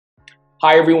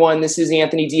Hi, everyone. This is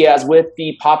Anthony Diaz with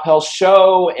the Pop Health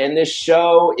Show, and this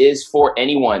show is for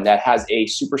anyone that has a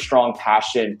super strong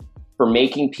passion for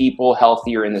making people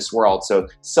healthier in this world. So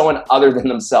someone other than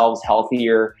themselves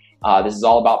healthier. This is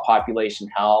all about population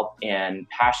health and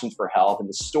passion for health and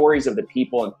the stories of the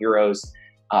people and heroes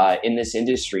in this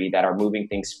industry that are moving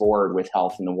things forward with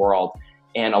health in the world.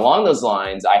 And along those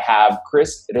lines, I have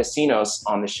Chris Recinos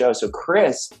on the show. So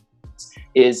Chris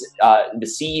is the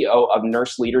CEO of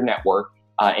Nurse Leader Network,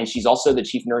 and she's also the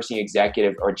Chief Nursing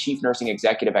Executive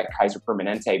at Kaiser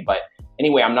Permanente. But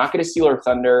anyway, I'm not going to steal her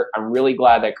thunder. I'm really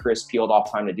glad that Chris peeled off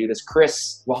time to do this.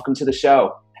 Chris, welcome to the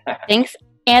show. Thanks,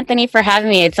 Anthony, for having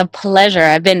me. It's a pleasure.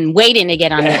 I've been waiting to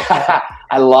get on this.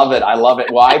 I love it.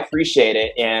 Well, I appreciate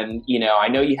it. And, I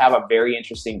know you have a very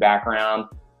interesting background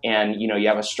and, you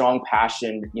have a strong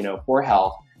passion, for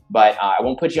health. But I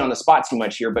won't put you on the spot too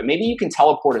much here, but maybe you can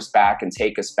teleport us back and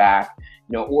take us back.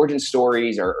 Origin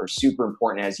stories are super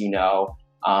important, as you know.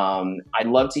 I'd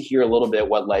love to hear a little bit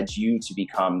what led you to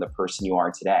become the person you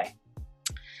are today.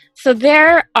 So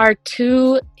there are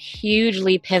two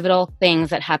hugely pivotal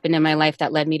things that happened in my life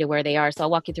that led me to where they are. So I'll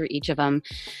walk you through each of them.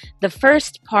 The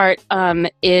first part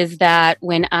is that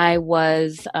when I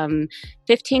was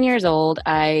 15 years old,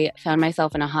 I found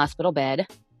myself in a hospital bed,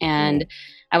 and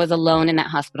I was alone in that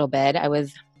hospital bed. I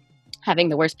was having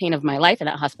the worst pain of my life in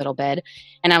that hospital bed,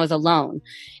 and I was alone.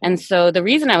 And so the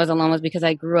reason I was alone was because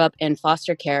I grew up in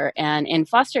foster care. And in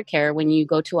foster care, when you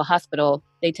go to a hospital,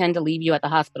 they tend to leave you at the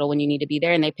hospital when you need to be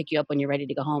there, and they pick you up when you're ready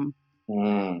to go home.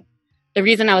 The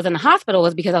reason I was in the hospital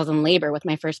was because I was in labor with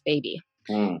my first baby.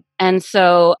 And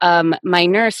so my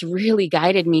nurse really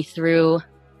guided me through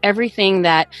everything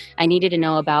that I needed to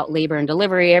know about labor and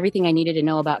delivery, everything I needed to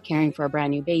know about caring for a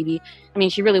brand new baby. I mean,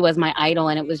 she really was my idol,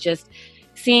 and it was just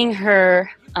seeing her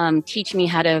teach me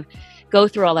how to go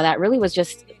through all of that really was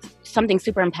just something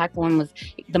super impactful, and was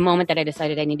the moment that I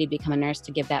decided I needed to become a nurse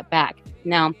to give that back.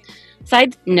 Now,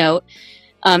 side note,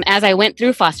 as I went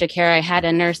through foster care, I had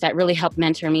a nurse that really helped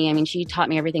mentor me. I mean, she taught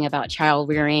me everything about child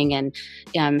rearing and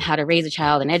how to raise a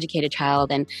child and educate a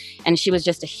child. And she was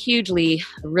just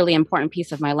really important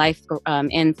piece of my life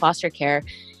in foster care.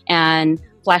 And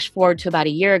flash forward to about a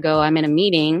year ago, I'm in a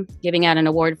meeting giving out an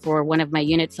award for one of my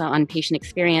units on patient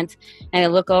experience. And I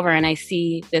look over and I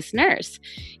see this nurse.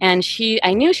 And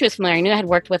I knew she was familiar. I knew I had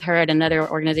worked with her at another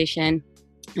organization.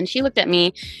 And she looked at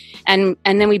me, and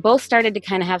then we both started to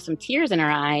kind of have some tears in our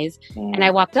eyes. And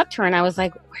I walked up to her and I was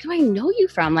like, where do I know you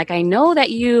from? Like, I know that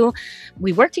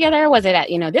we worked together. Was it at,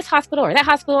 this hospital or that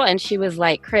hospital? And she was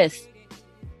like, Chris,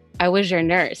 I was your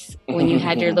nurse when you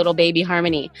had your little baby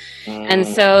Harmony. And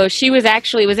so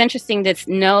it was interesting to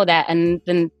know that. And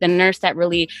then the nurse that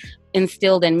really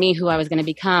instilled in me who I was going to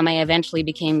become, I eventually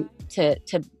became to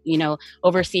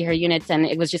oversee her units. And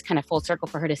it was just kind of full circle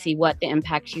for her to see what the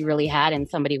impact she really had and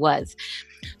somebody was.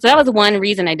 So that was one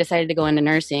reason I decided to go into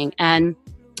nursing. And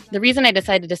the reason I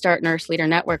decided to start Nurse Leader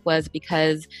Network was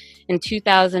because in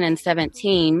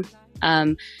 2017,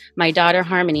 my daughter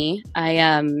Harmony,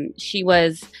 she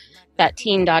was that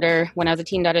teen daughter. When I was a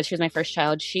teen daughter, she was my first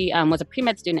child. She was a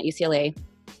pre-med student at UCLA.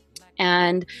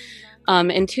 And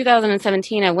in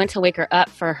 2017, I went to wake her up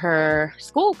for her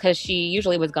school because she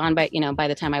usually was gone by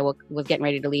the time I was getting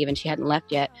ready to leave, and she hadn't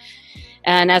left yet.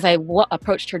 And as I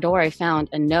approached her door, I found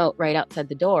a note right outside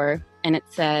the door, and it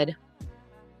said,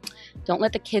 "Don't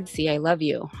let the kids see I love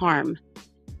you, Harm."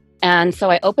 And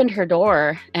so I opened her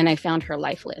door and I found her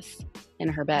lifeless in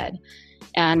her bed,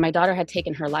 and my daughter had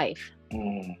taken her life.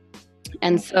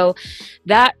 And so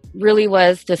that really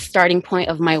was the starting point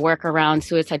of my work around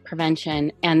suicide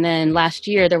prevention. And then last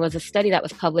year, there was a study that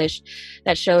was published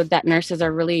that showed that nurses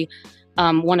are really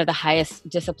one of the highest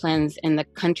disciplines in the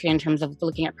country in terms of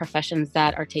looking at professions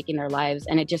that are taking their lives.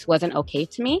 And it just wasn't okay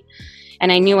to me.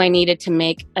 And I knew I needed to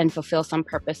make and fulfill some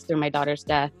purpose through my daughter's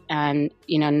death and,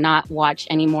 not watch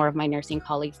any more of my nursing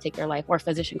colleagues take their life or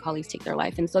physician colleagues take their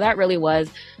life. And so that really was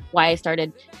why I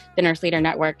started the Nurse Leader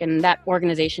Network. And that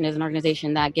organization is an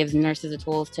organization that gives nurses the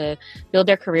tools to build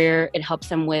their career. It helps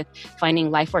them with finding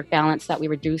life-work balance, that we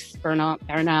reduce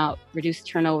burnout, reduce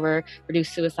turnover, reduce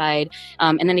suicide.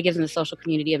 And then it gives them the social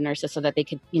community of nurses so that they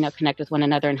could, connect with one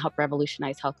another and help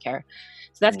revolutionize healthcare.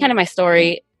 So that's kind of my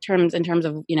story in terms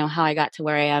of, how I got to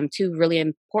where I am. Two really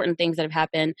important things that have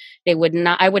happened. I would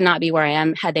not be where I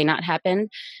am had they not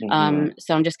happened.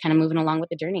 So I'm just kind of moving along with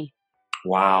the journey.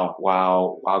 Wow,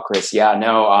 Chris. Yeah,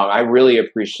 no, I really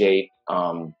appreciate,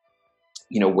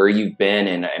 where you've been,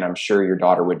 and I'm sure your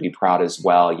daughter would be proud as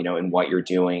well, in what you're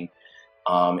doing.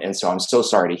 And so I'm so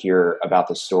sorry to hear about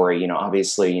the story.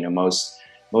 Obviously,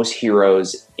 most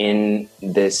heroes in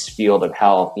this field of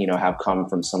health, have come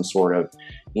from some sort of,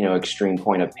 extreme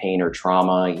point of pain or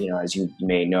trauma. As you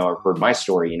may know or heard my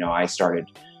story, I started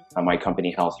my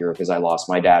company Health Hero because I lost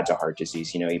my dad to heart disease.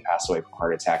 He passed away from a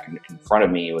heart attack in front of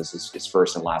me. It was his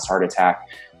first and last heart attack.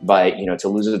 But, to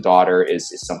lose a daughter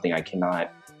is something I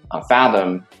cannot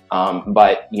fathom.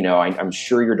 But, I'm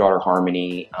sure your daughter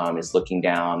Harmony is looking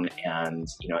down and,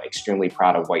 extremely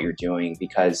proud of what you're doing,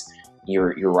 because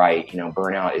you're right.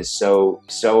 Burnout is so,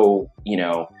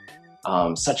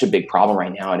 such a big problem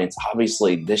right now. And it's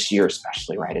obviously this year,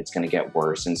 especially, right, it's going to get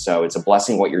worse. And so it's a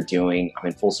blessing what you're doing. I'm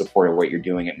in full support of what you're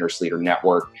doing at Nurse Leader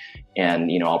Network.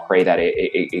 And, I'll pray that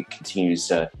it continues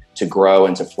to grow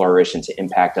and to flourish and to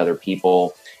impact other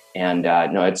people. And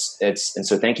and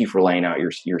so thank you for laying out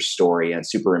your story, and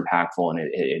super impactful. And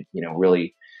it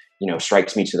really,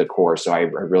 strikes me to the core. So I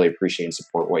really appreciate and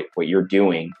support what you're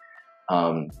doing.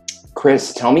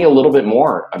 Chris, tell me a little bit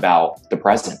more about the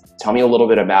present. Tell me a little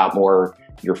bit about more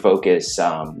your focus,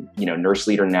 Nurse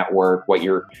Leader Network,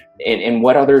 and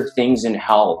what other things in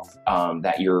health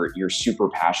that you're super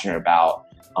passionate about.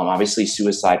 Obviously,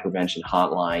 suicide prevention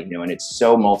hotline, and it's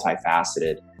so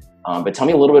multifaceted. But tell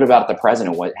me a little bit about the present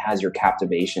and what has your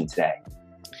captivation today.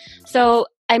 So,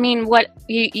 I mean, what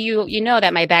you know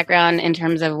that my background in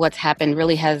terms of what's happened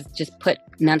really has just put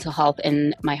mental health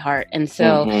in my heart. And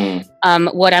so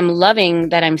what I'm loving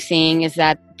that I'm seeing is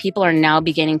that people are now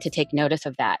beginning to take notice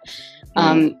of that.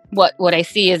 What I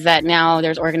see is that now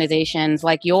there's organizations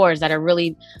like yours that are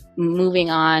really moving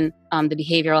on the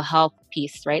behavioral health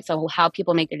piece, right? So how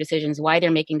people make their decisions, why they're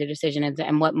making the decisions,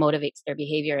 and what motivates their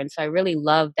behavior. And so I really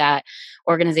love that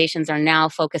organizations are now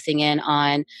focusing in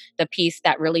on the piece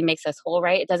that really makes us whole,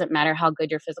 right? It doesn't matter how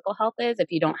good your physical health is if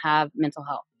you don't have mental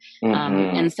health.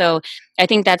 And so I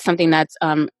think that's something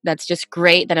that's just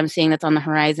great that I'm seeing that's on the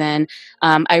horizon.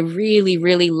 I really,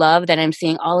 really love that I'm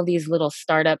seeing all of these little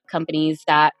startup companies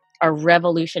that are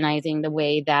revolutionizing the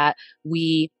way that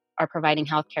we are providing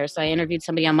healthcare. So I interviewed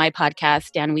somebody on my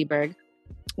podcast, Dan Weberg,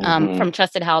 from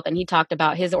Trusted Health, and he talked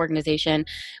about his organization,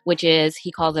 which is,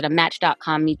 he calls it a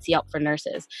Match.com meets Yelp for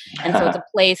nurses. And so it's a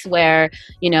place where,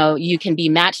 you can be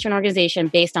matched to an organization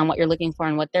based on what you're looking for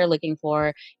and what they're looking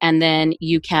for. And then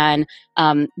you can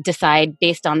decide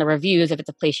based on the reviews if it's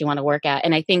a place you want to work at.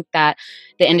 And I think that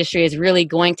the industry is really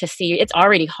going to see, it's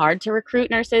already hard to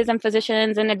recruit nurses and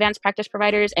physicians and advanced practice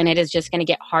providers, and it is just going to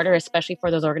get harder, especially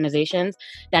for those organizations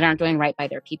that aren't doing right by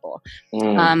their people.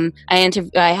 I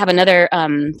have another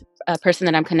a person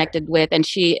that I'm connected with, and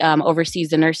she oversees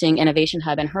the Nursing Innovation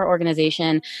Hub, and her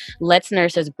organization lets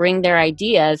nurses bring their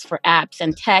ideas for apps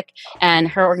and tech, and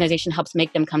her organization helps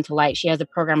make them come to light. She has the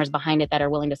programmers behind it that are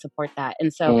willing to support that.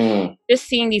 And so just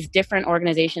seeing these different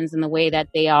organizations in the way that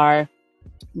they are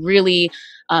really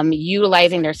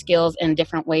utilizing their skills in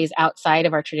different ways outside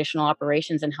of our traditional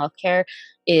operations in healthcare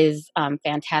is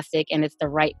fantastic, and it's the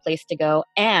right place to go.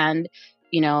 And,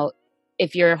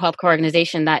 if you're a healthcare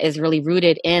organization that is really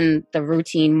rooted in the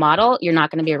routine model, you're not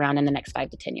going to be around in the next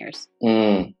 5 to 10 years.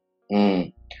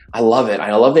 I love it.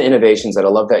 I love the innovations, and I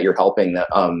love that you're helping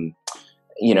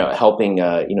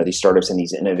these startups and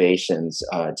these innovations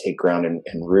take ground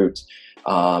and root.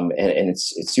 And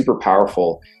it's super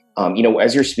powerful.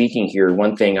 As you're speaking here,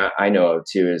 one thing I know of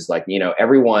too is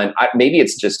everyone, maybe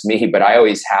it's just me, but I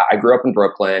grew up in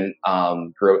Brooklyn,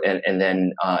 and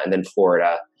then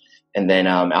Florida, and then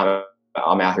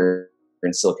I'm out here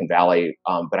in Silicon Valley,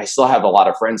 but I still have a lot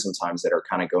of friends sometimes that are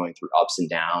kind of going through ups and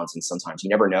downs, and sometimes you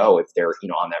never know if they're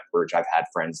on that verge. I've had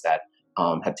friends that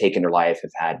have taken their life,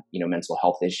 have had mental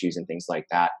health issues and things like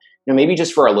that. Maybe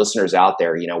just for our listeners out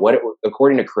there, what,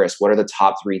 according to Chris, what are the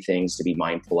top 3 things to be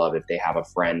mindful of if they have a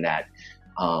friend that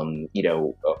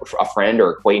a friend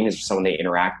or acquaintance or someone they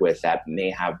interact with that may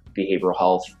have behavioral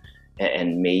health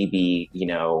and maybe,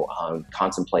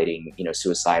 contemplating,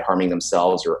 suicide, harming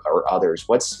themselves or others?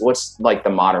 What's like the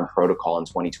modern protocol in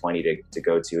 2020 to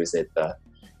go to? Is it the,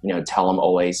 tell them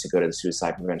always to go to the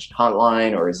suicide prevention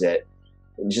hotline, or is it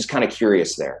just kind of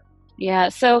curious there? Yeah.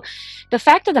 So the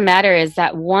fact of the matter is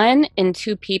that 1 in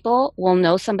 2 people will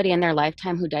know somebody in their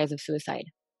lifetime who dies of suicide.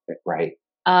 Right.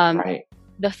 Right.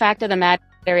 The fact of the matter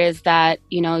is that,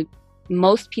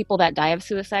 most people that die of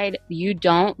suicide, you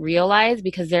don't realize,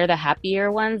 because they're the happier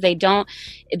ones. They're not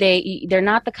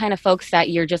the kind of folks that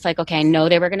you're just like, okay, I know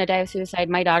they were going to die of suicide.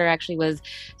 My daughter actually was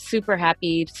super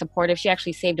happy, supportive. She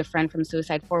actually saved a friend from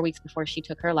suicide 4 weeks before she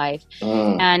took her life.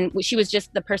 And she was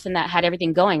just the person that had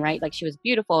everything going, right? Like, she was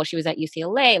beautiful. She was at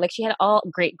UCLA. Like, she had all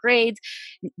great grades,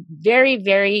 very,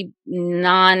 very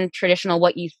non-traditional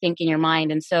what you think in your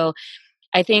mind. And so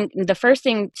I think the first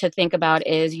thing to think about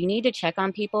is you need to check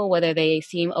on people, whether they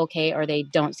seem okay or they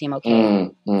don't seem okay.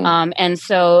 And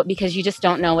so, because you just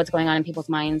don't know what's going on in people's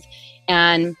minds.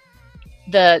 And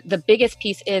the biggest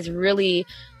piece is really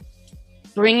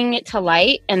bringing it to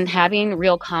light and having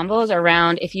real convos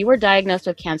around, if you were diagnosed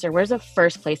with cancer, where's the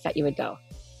first place that you would go?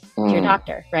 To your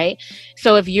doctor, right?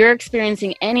 So if you're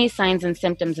experiencing any signs and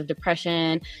symptoms of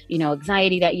depression,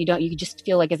 anxiety that you just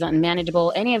feel like is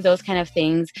unmanageable, any of those kind of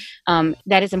things,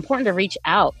 that is important to reach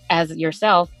out as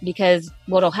yourself, because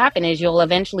what will happen is you'll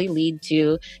eventually lead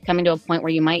to coming to a point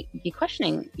where you might be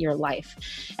questioning your life.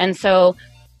 And so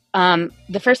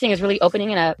the first thing is really opening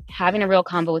it up, having a real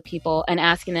convo with people and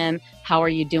asking them, how are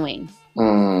you doing?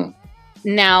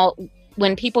 Now,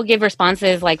 when people give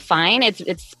responses like fine,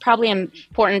 it's probably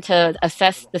important to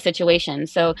assess the situation.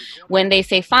 So when they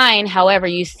say fine, however,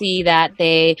 you see that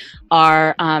they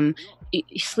are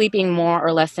sleeping more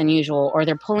or less than usual, or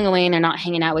they're pulling away and they're not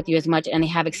hanging out with you as much, and they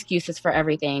have excuses for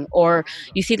everything, or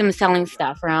you see them selling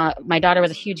stuff. My daughter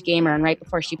was a huge gamer, and right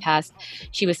before she passed,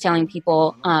 she was telling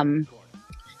people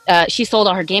she sold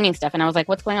all her gaming stuff, and I was like,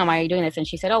 what's going on? Why are you doing this? And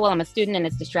she said, oh, well, I'm a student and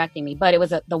it's distracting me. But it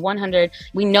was the 100.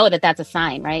 We know that that's a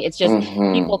sign, right? It's just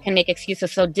people can make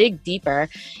excuses. So dig deeper.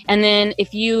 And then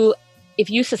if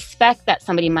you suspect that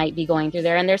somebody might be going through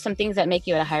there, and there's some things that make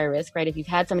you at a higher risk, right? If you've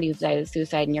had somebody who's died of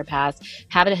suicide in your past,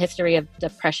 have a history of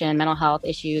depression, mental health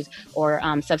issues, or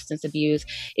substance abuse,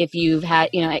 if you've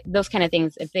had, those kind of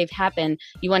things, if they've happened,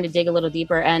 you want to dig a little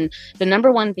deeper. And the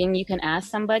number one thing you can ask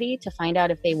somebody to find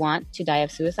out if they want to die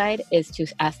of suicide is to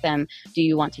ask them, do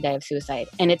you want to die of suicide?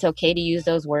 And it's okay to use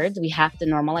those words. We have to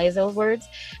normalize those words,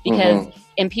 because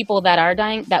in people that are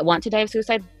dying, that want to die of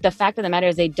suicide, the fact of the matter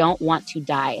is they don't want to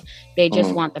die. They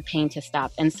just want the pain to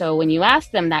stop. And so when you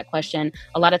ask them that question,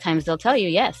 a lot of times they'll tell you,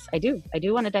 yes, I do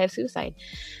want to die of suicide.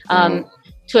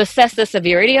 To assess the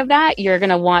severity of that, you're going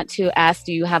to want to ask,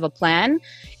 do you have a plan?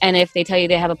 And if they tell you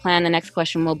they have a plan, the next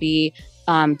question will be,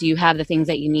 do you have the things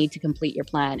that you need to complete your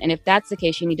plan? And if that's the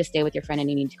case, you need to stay with your friend and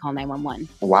you need to call 911.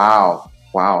 Wow.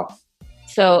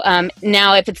 So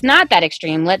now if it's not that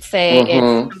extreme, let's say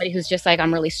it's somebody who's just like,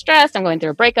 I'm really stressed, I'm going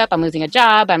through a breakup, I'm losing a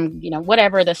job, I'm,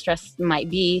 whatever the stress might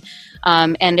be.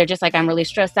 And they're just like, I'm really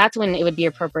stressed. That's when it would be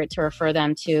appropriate to refer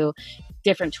them to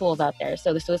different tools out there.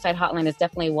 So the suicide hotline is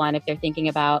definitely one. If they're thinking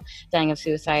about dying of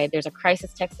suicide, there's a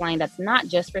crisis text line that's not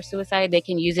just for suicide. They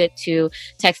can use it to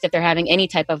text if they're having any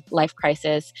type of life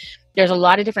crisis. There's a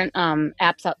lot of different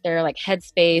apps out there like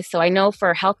Headspace. So I know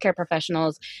for healthcare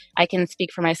professionals, I can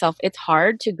speak for myself. It's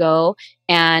hard to go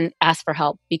and ask for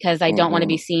help because I don't want to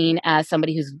be seen as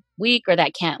somebody who's weak or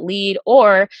that can't lead.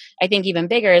 Or I think even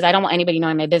bigger is I don't want anybody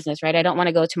knowing my business, right? I don't want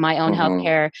to go to my own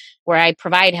healthcare where I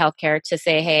provide healthcare to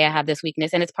say, hey, I have this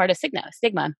weakness, and it's part of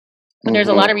stigma. And there's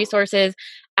a lot of resources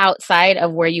outside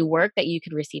of where you work that you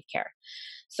could receive care.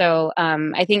 So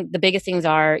I think the biggest things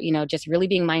are, just really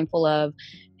being mindful of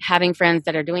having friends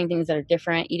that are doing things that are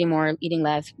different, eating more, eating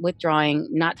less, withdrawing,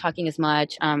 not talking as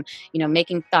much,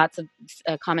 making thoughts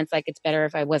of comments like it's better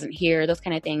if I wasn't here, those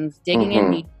kind of things, digging in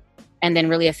deep, and then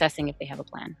really assessing if they have a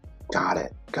plan. Got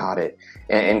it.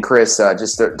 And Chris,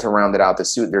 just to round it out,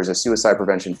 there's a suicide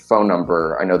prevention phone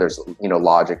number. I know there's,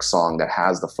 Logic song that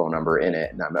has the phone number in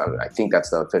it. And I think that's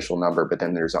the official number, but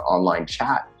then there's an online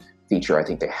chat feature I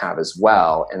think they have as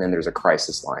well. And then there's a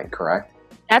crisis line, correct?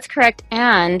 That's correct.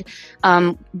 And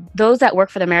those that work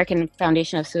for the American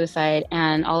Foundation of Suicide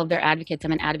and all of their advocates,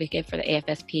 I'm an advocate for the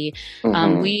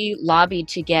AFSP, we lobbied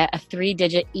to get a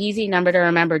 3-digit easy number to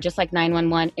remember, just like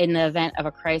 911 in the event of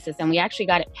a crisis. And we actually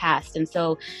got it passed. And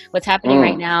so what's happening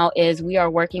right now is we are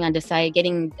working on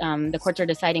the courts are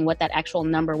deciding what that actual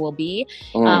number will be.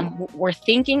 We're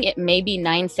thinking it may be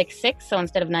 966. So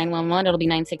instead of 911, it'll be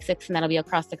 966, and that'll be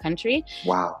across the country.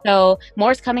 Wow. So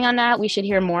more's coming on that. We should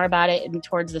hear more about it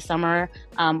towards the summer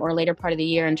or later part of the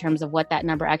year in terms of what that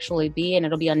number actually be, and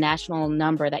it'll be a national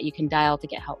number that you can dial to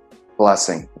get help.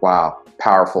 Blessing. Wow.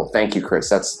 Powerful. Thank you, Chris.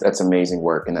 That's amazing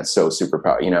work, and that's so super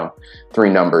powerful. 3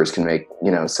 numbers can make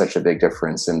such a big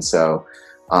difference. And so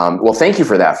well, thank you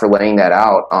for that, for laying that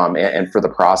out, and for the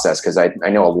process, because I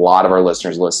know a lot of our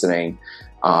listeners listening,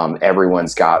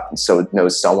 everyone's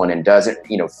knows someone and doesn't,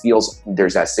 feels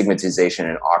there's that stigmatization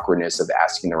and awkwardness of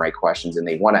asking the right questions, and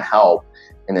they want to help.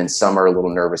 And then some are a little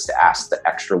nervous to ask the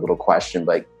extra little question,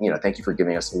 but thank you for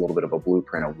giving us a little bit of a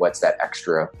blueprint of what's that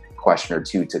extra question or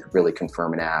two to really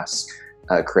confirm and ask,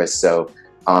 Chris. So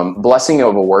blessing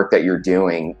of the work that you're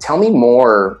doing. Tell me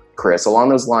more, Chris, along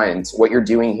those lines. What you're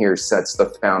doing here sets the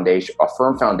foundation, a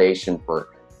firm foundation for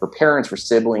parents, for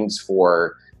siblings,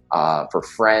 for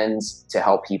friends, to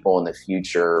help people in the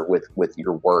future with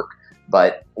your work.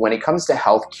 But when it comes to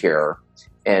healthcare,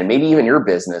 and maybe even your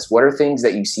business, what are things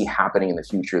that you see happening in the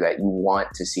future that you want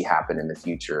to see happen in the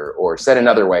future? Or said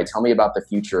another way, tell me about the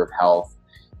future of health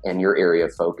and your area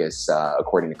of focus,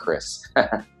 according to Chris.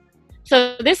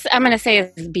 So this, I'm going to say,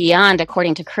 is beyond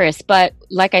according to Chris. But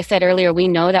like I said earlier, we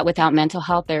know that without mental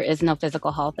health, there is no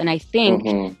physical health. And I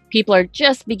think people are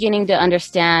just beginning to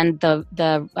understand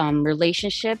the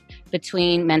relationship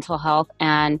between mental health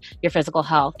and your physical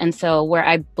health. And so where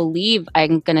I believe we are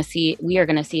going to see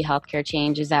healthcare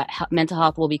change is that mental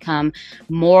health will become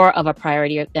more of a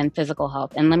priority than physical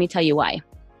health. And let me tell you why.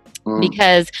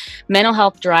 Because mental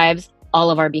health drives all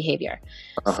of our behavior.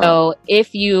 So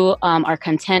if you are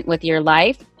content with your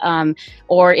life,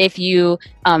 or if you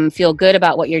feel good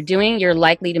about what you're doing, you're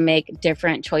likely to make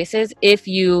different choices. If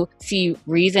you see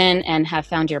reason and have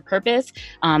found your purpose,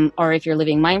 or if you're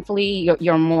living mindfully,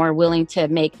 you're more willing to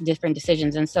make different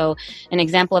decisions. And so an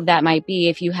example of that might be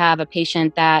if you have a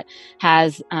patient that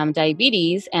has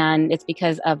diabetes and it's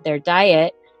because of their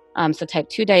diet, so type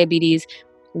 2 diabetes,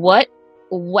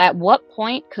 at what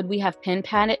point could we have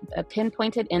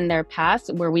pinpointed in their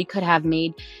past where we could have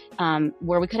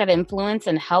influence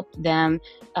and helped them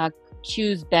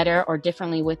choose better or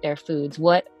differently with their foods?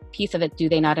 What piece of it do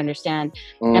they not understand?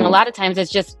 And a lot of times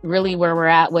it's just really where we're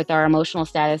at with our emotional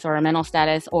status or our mental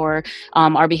status or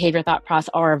our behavior, thought process,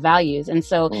 or our values. And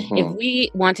so if we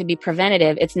want to be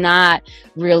preventative, it's not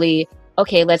really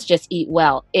okay, let's just eat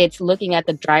well. It's looking at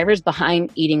the drivers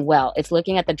behind eating well. It's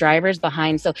looking at the drivers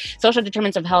behind. So social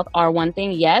determinants of health are one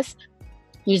thing. Yes,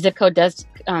 your zip code does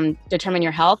determine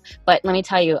your health. But let me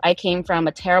tell you, I came from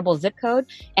a terrible zip code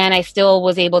and I still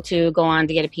was able to go on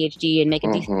to get a PhD and make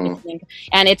a decent income.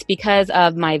 And it's because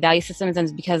of my value systems and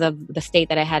it's because of the state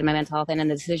that I had in my mental health and the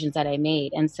decisions that I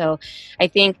made. And so I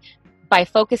think by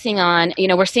focusing on,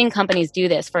 we're seeing companies do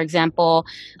this. For example,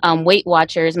 Weight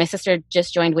Watchers. My sister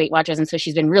just joined Weight Watchers, and so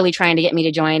she's been really trying to get me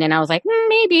to join. And I was like,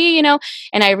 maybe, And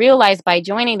I realized by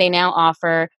joining, they now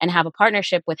offer and have a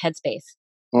partnership with Headspace.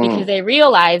 Because they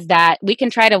realize that we can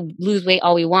try to lose weight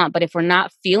all we want, but if we're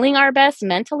not feeling our best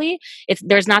mentally,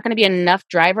 there's not going to be enough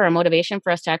driver or motivation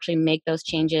for us to actually make those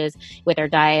changes with our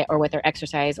diet or with our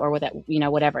exercise or with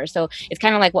whatever. So it's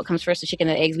kind of like what comes first, the chicken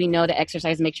and the eggs. We know that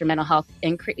exercise makes your mental health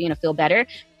feel better,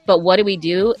 but what do we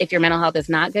do if your mental health is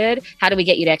not good? How do we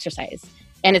get you to exercise?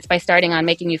 And it's by starting on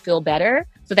making you feel better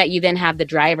so that you then have the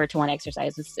driver to want to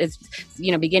exercise. It's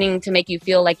beginning to make you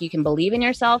feel like you can believe in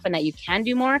yourself and that you can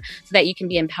do more so that you can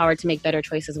be empowered to make better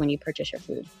choices when you purchase your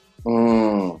food.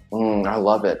 I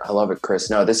love it. I love it,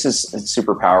 Chris. No, it's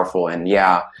super powerful. And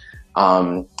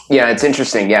it's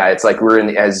interesting. Yeah, it's like we're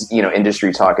in, as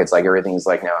industry talk, it's like everything's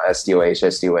like now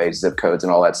SDOH, zip codes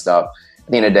and all that stuff. At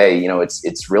the end of the day,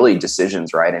 it's really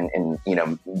decisions, right? And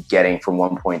getting from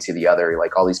one point to the other,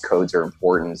 like all these codes are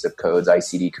important, zip codes,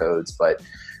 ICD codes, but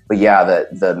yeah,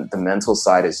 the mental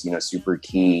side is, super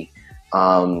key.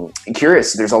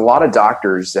 Curious, there's a lot of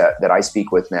doctors that I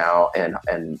speak with now and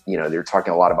they're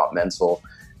talking a lot about mental.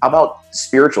 How about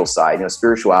spiritual side?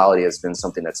 Spirituality has been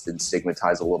something that's been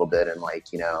stigmatized a little bit and like,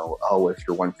 if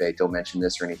you're one faith, don't mention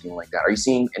this or anything like that. Are you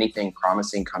seeing anything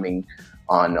promising coming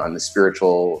on the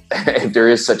spiritual, if there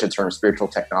is such a term, spiritual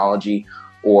technology,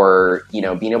 or,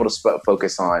 being able to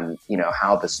focus on,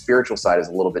 how the spiritual side is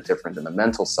a little bit different than the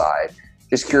mental side?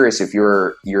 Just curious if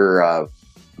you're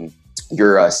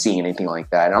seeing anything like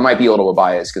that. And I might be a little bit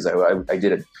biased because I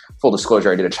did a full disclosure.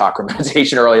 I did a chakra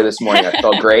meditation earlier this morning. I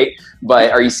felt great.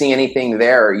 But are you seeing anything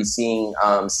there? Are you seeing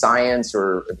science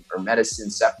or medicine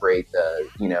separate the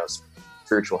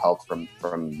spiritual health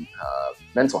from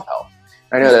mental health?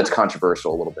 I know that's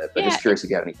controversial a little bit, but just curious if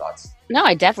you have any thoughts. No,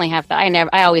 I definitely have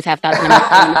I always have thoughts in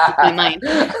my mind.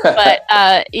 But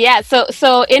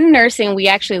so in nursing, we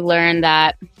actually learned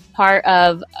that part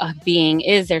of being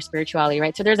is their spirituality,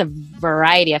 right? So there's a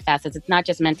variety of facets. It's not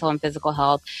just mental and physical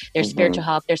health. There's spiritual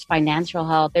health. There's financial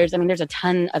health. There's a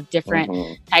ton of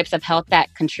different types of health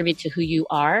that contribute to who you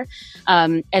are.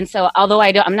 And so although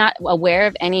I'm not aware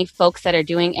of any folks that are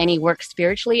doing any work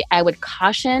spiritually, I would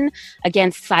caution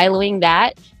against siloing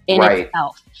that in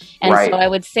itself. And so I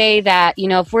would say that,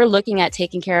 if we're looking at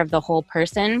taking care of the whole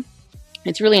person,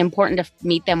 it's really important to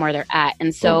meet them where they're at.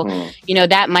 And so,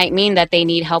 that might mean that they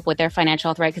need help with their financial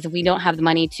health, right? Because if we don't have the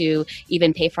money to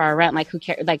even pay for our rent, like who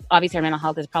cares? Like obviously our mental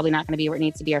health is probably not going to be where it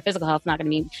needs to be. Our physical health is not going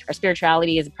to be, our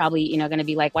spirituality is probably, going to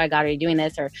be like, why God are you doing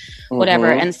this or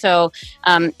whatever. And so,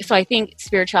 so I think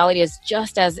spirituality is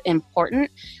just as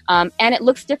important. And it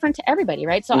looks different to everybody,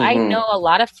 right? So I know a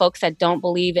lot of folks that don't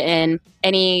believe in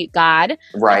any God,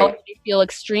 right? They feel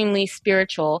extremely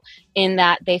spiritual in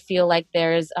that they feel like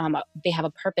there's they have a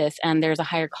purpose and there's a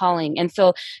higher calling. And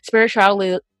so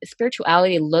spirituality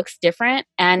looks different.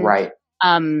 And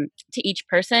to each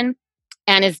person.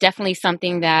 And is definitely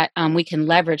something that we can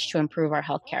leverage to improve our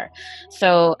healthcare.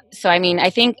 So I mean,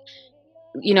 I think,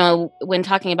 when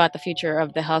talking about the future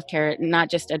of the healthcare, not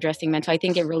just addressing mental, I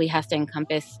think it really has to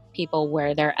encompass people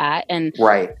where they're at. And,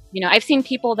 Right. I've seen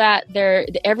people that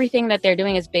everything that they're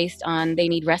doing is based on, they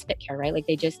need respite care, right? Like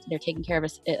they're taking care of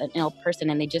an ill person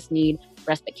and they just need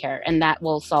respite care. And that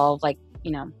will solve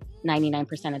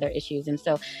 99% of their issues. And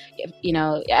so,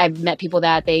 I've met people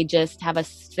that they just have a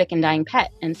sick and dying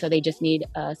pet. And so they just need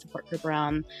a support group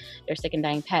around their sick and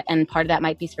dying pet. And part of that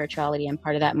might be spirituality, and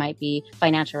part of that might be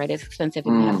financial, right? It's expensive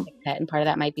if you have a sick pet. And part of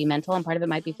that might be mental, and part of it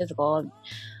might be physical.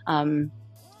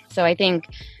 So I think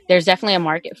there's definitely a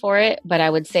market for it. But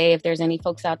I would say if there's any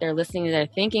folks out there listening that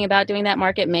are thinking about doing that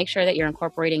market, make sure that you're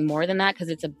incorporating more than that, because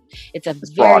it's a very,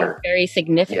 broader. very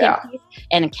significant piece,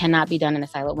 and it cannot be done in a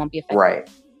silo. It won't be effective. Right.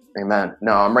 Amen.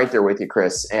 No, I'm right there with you,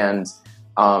 Chris. And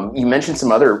you mentioned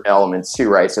some other elements too,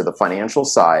 right? So the financial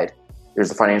side, there's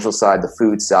the financial side, the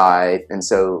food side. And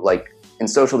so like in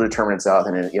social determinants of health,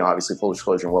 and obviously full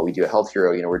disclosure in what we do at Health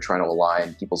Hero, we're trying to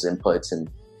align people's inputs and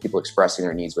people expressing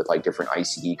their needs with like different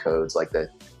ICD codes, like the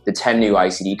 10 new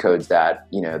ICD codes that,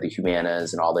 the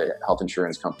Humanas and all the health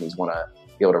insurance companies want to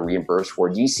be able to reimburse for.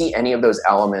 Do you see any of those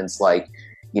elements like,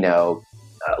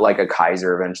 like a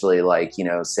Kaiser eventually,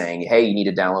 saying, hey, you need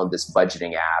to download this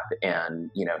budgeting app and,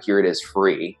 here it is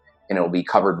free and it'll be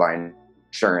covered by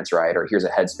insurance, right? Or here's a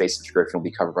Headspace subscription, will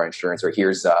be covered by insurance. Or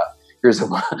here's a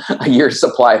year's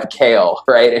supply of kale,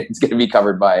 right? And it's going to be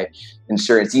covered by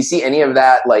insurance. Do you see any of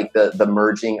that, like the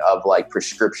merging of like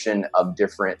prescription of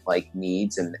different like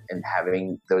needs and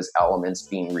having those elements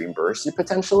being reimbursed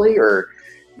potentially? Or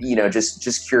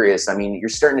just curious. I mean, you're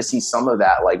starting to see some of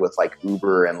that, like with like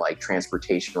Uber and like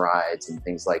transportation rides and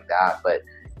things like that. But,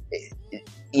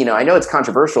 I know it's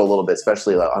controversial a little bit,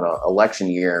 especially on an election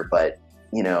year, but,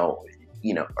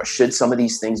 should some of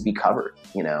these things be covered,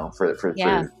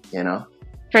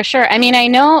 For sure. I mean, I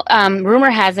know rumor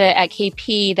has it at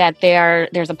KP that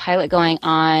there's a pilot going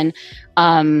on.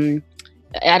 I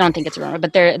don't think it's a rumor,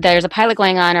 but there's a pilot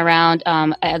going on around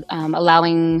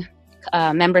allowing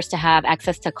members to have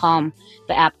access to Calm,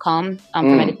 the app Calm for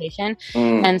meditation.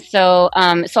 And so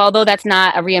although that's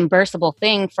not a reimbursable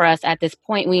thing for us at this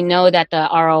point, we know that the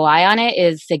ROI on it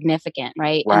is significant,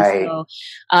 right? Right.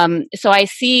 And so I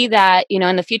see that,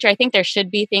 in the future, I think there should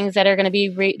be things that are going to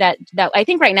be that I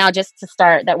think right now, just to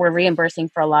start, that we're reimbursing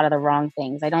for a lot of the wrong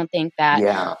things. I don't think that,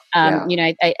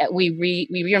 we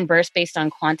reimburse based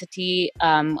on quantity.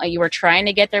 You were trying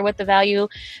to get there with the value,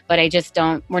 but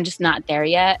we're just not there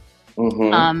yet.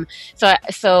 Mm-hmm. So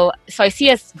I see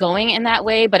us going in that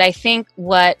way, but I think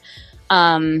what'll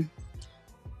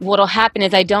happen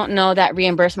is I don't know that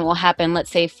reimbursement will happen, let's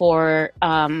say for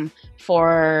a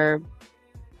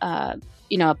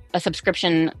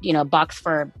subscription, box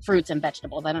for fruits and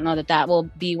vegetables. I don't know that will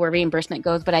be where reimbursement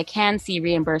goes, but I can see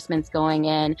reimbursements going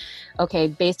in, okay,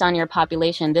 based on your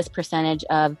population, this percentage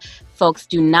of folks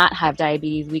do not have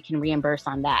diabetes, we can reimburse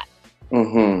on that.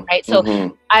 Mm-hmm. Right.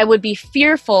 So I would be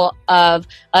fearful of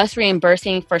us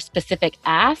reimbursing for specific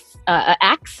acts.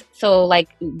 So like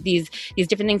these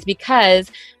different things,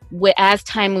 because as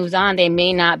time moves on, they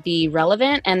may not be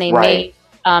relevant, and they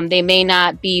may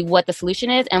not be what the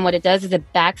solution is. And what it does is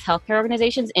it backs healthcare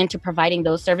organizations into providing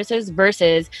those services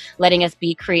versus letting us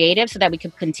be creative so that we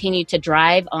could continue to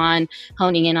drive on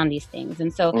honing in on these things.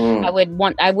 And so I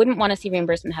wouldn't want to see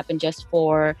reimbursement happen just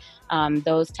for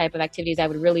those type of activities. I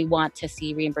would really want to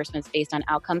see reimbursements based on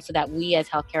outcomes so that we as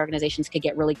healthcare organizations could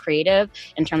get really creative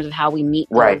in terms of how we meet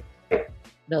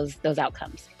those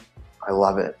outcomes. I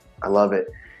love it.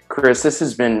 Chris, this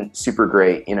has been super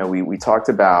great. We talked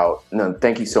about,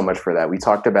 thank you so much for that. We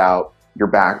talked about your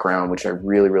background, which I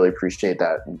really, really appreciate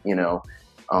that,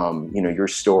 your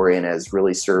story, and has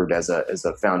really served as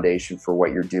a foundation for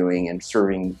what you're doing and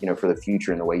serving, for the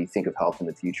future and the way you think of health in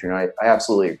the future. And I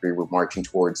absolutely agree. We're marching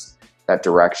towards that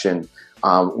direction.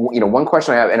 One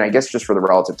question I have, and I guess just for the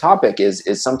relative topic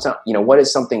is sometimes, what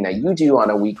is something that you do on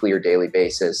a weekly or daily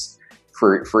basis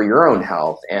for your own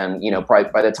health? And,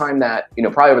 probably by the time that,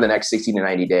 probably over the next 60 to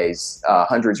 90 days,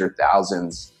 hundreds or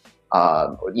thousands,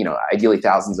 ideally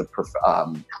thousands of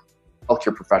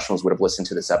healthcare professionals would have listened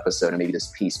to this episode and maybe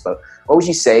this piece. But what would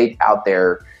you say out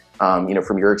there,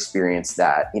 from your experience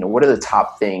that, what are the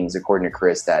top things, according to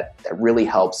Chris, that really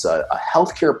helps a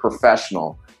healthcare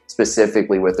professional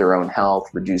specifically with their own health,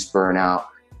 reduce burnout?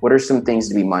 What are some things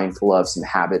to be mindful of, some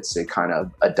habits to kind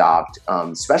of adopt,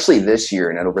 especially this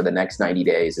year and over the next 90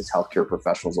 days as healthcare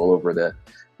professionals all over the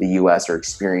U.S. are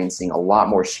experiencing a lot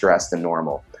more stress than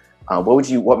normal?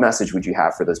 What message would you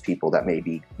have for those people that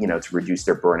maybe, to reduce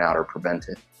their burnout or prevent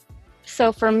it?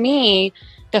 So for me,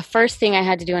 the first thing I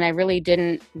had to do, and I really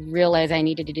didn't realize I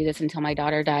needed to do this until my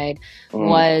daughter died,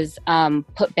 was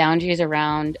put boundaries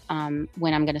around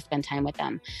when I'm going to spend time with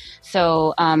them.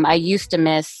 So I used to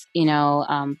miss,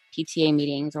 PTA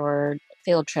meetings or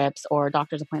field trips or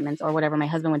doctor's appointments or whatever. My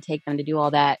husband would take them to do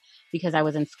all that because I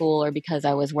was in school or because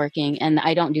I was working, and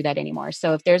I don't do that anymore.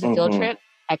 So if there's a field trip,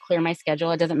 I clear my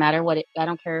schedule. It doesn't matter I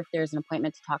don't care if there's an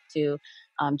appointment to talk to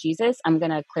Jesus. I'm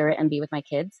going to clear it and be with my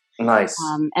kids. Nice.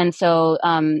 And so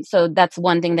that's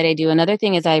one thing that I do. Another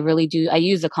thing is I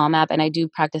use the Calm app, and I do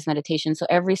practice meditation. So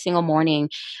every single morning,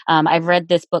 I've read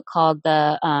this book called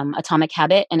The Atomic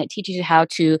Habit, and it teaches you how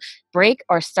to break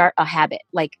or start a habit.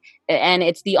 And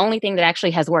it's the only thing that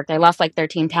actually has worked. I lost like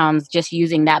 13 pounds just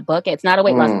using that book. It's not a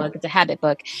weight loss book. It's a habit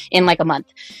book in like a month.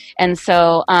 And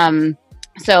so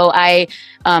I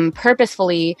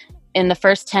purposefully, in the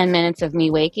first 10 minutes of me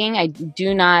waking, I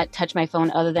do not touch my phone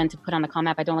other than to put on the Calm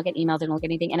app. I don't look at emails. I don't look at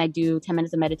anything. And I do 10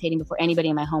 minutes of meditating before anybody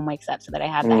in my home wakes up so that I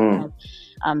have that kind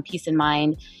of peace in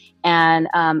mind. And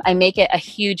I make it a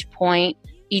huge point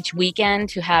each weekend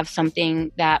to have something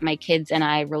that my kids and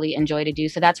I really enjoy to do.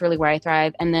 So that's really where I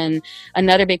thrive. And then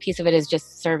another big piece of it is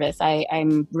just service.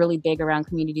 I'm really big around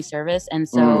community service. And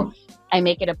so I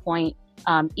make it a point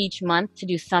each month to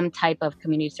do some type of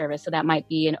community service. So that might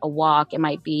be a walk, it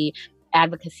might be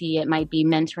advocacy, it might be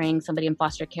mentoring somebody in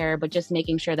foster care, but just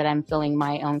making sure that I'm filling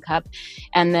my own cup.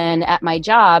 And then at my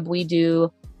job, we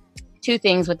do two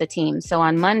things with the team. So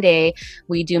on Monday,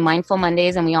 we do Mindful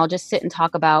Mondays, and we all just sit and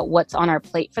talk about what's on our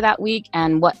plate for that week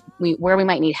and where we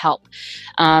might need help.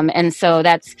 And so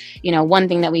that's, one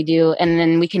thing that we do. And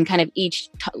then we can kind of each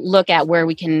look at where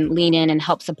we can lean in and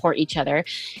help support each other.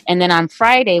 And then on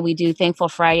Friday, we do Thankful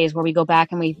Fridays, where we go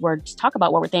back and we just talk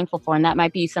about what we're thankful for. And that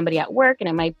might be somebody at work, and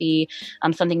it might be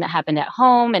something that happened at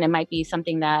home, and it might be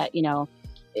something that,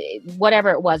 whatever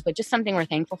it was, but just something we're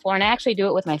thankful for. And I actually do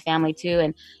it with my family too.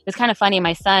 And it's kind of funny.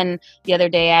 My son the other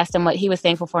day asked him what he was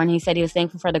thankful for, and he said he was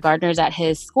thankful for the gardeners at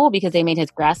his school because they made his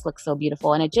grass look so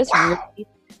beautiful. And it just really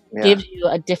gives you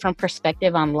a different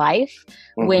perspective on life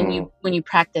when you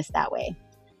practice that way.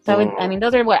 So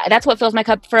that's what fills my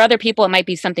cup. For other people, it might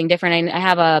be something different. I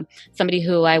have somebody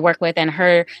who I work with, and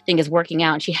her thing is working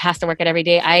out, and she has to work out every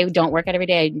day. I don't work out every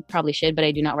day. I probably should, but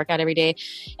I do not work out every day.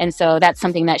 And so that's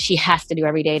something that she has to do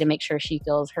every day to make sure she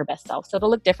feels her best self. So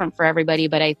it'll look different for everybody.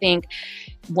 But I think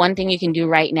one thing you can do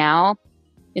right now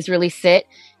is really sit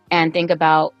and think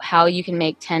about how you can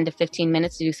make 10 to 15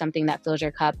 minutes to do something that fills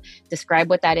your cup. Describe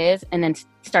what that is, and then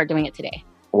start doing it today.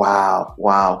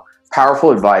 Wow.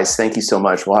 Powerful advice. Thank you so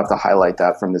much. We'll have to highlight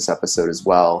that from this episode as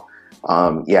well.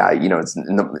 It's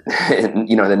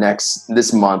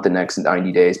this month, the next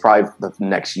 90 days, probably the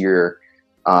next year.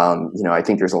 I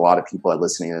think there's a lot of people that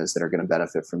listening to this that are going to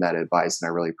benefit from that advice, and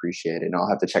I really appreciate it. And I'll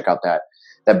have to check out that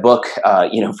book,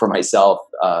 for myself,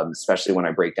 especially when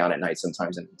I break down at night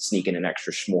sometimes and sneak in an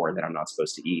extra s'more that I'm not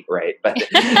supposed to eat, right? But it's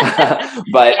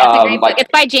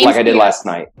by James, like I did last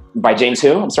night. By James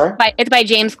who? I'm sorry? It's by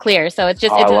James Clear. So I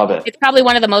love it. It's probably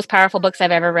one of the most powerful books I've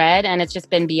ever read, and it's just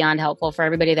been beyond helpful for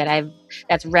everybody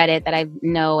that's read it, that I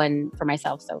know, and for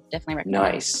myself. So definitely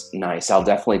recommend it. Nice. I'll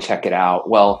definitely check it out.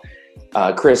 Well,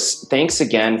 Chris, thanks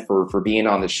again for being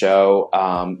on the show.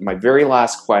 My very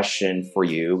last question for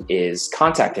you is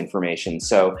contact information.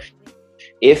 So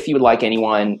if you would like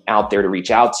anyone out there to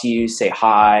reach out to you, say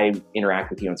hi, interact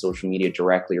with you on social media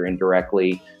directly or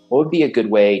indirectly, what would be a good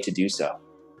way to do so?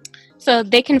 So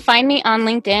they can find me on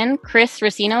LinkedIn, Chris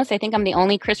Recinos. I think I'm the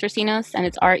only Chris Recinos, and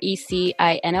it's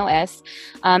Recinos.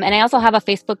 And I also have a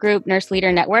Facebook group, Nurse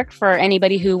Leader Network, for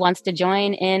anybody who wants to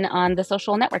join in on the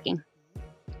social networking.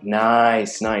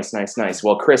 Nice.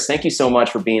 Well, Chris, thank you so much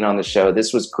for being on the show.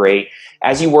 This was great.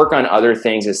 As you work on other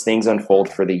things, as things unfold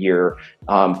for the year,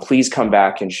 please come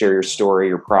back and share your story,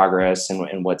 your progress,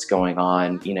 and what's going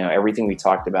on. Everything we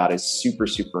talked about is super,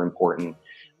 super important.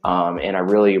 And I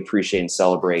really appreciate and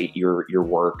celebrate your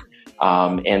work.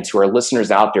 And to our listeners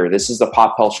out there, this is the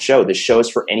Pop Health Show. This show is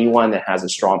for anyone that has a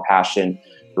strong passion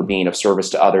for being of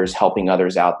service to others, helping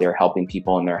others out there, helping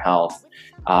people in their health.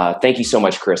 Thank you so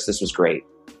much, Chris. This was great.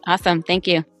 Awesome. Thank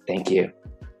you. Thank you.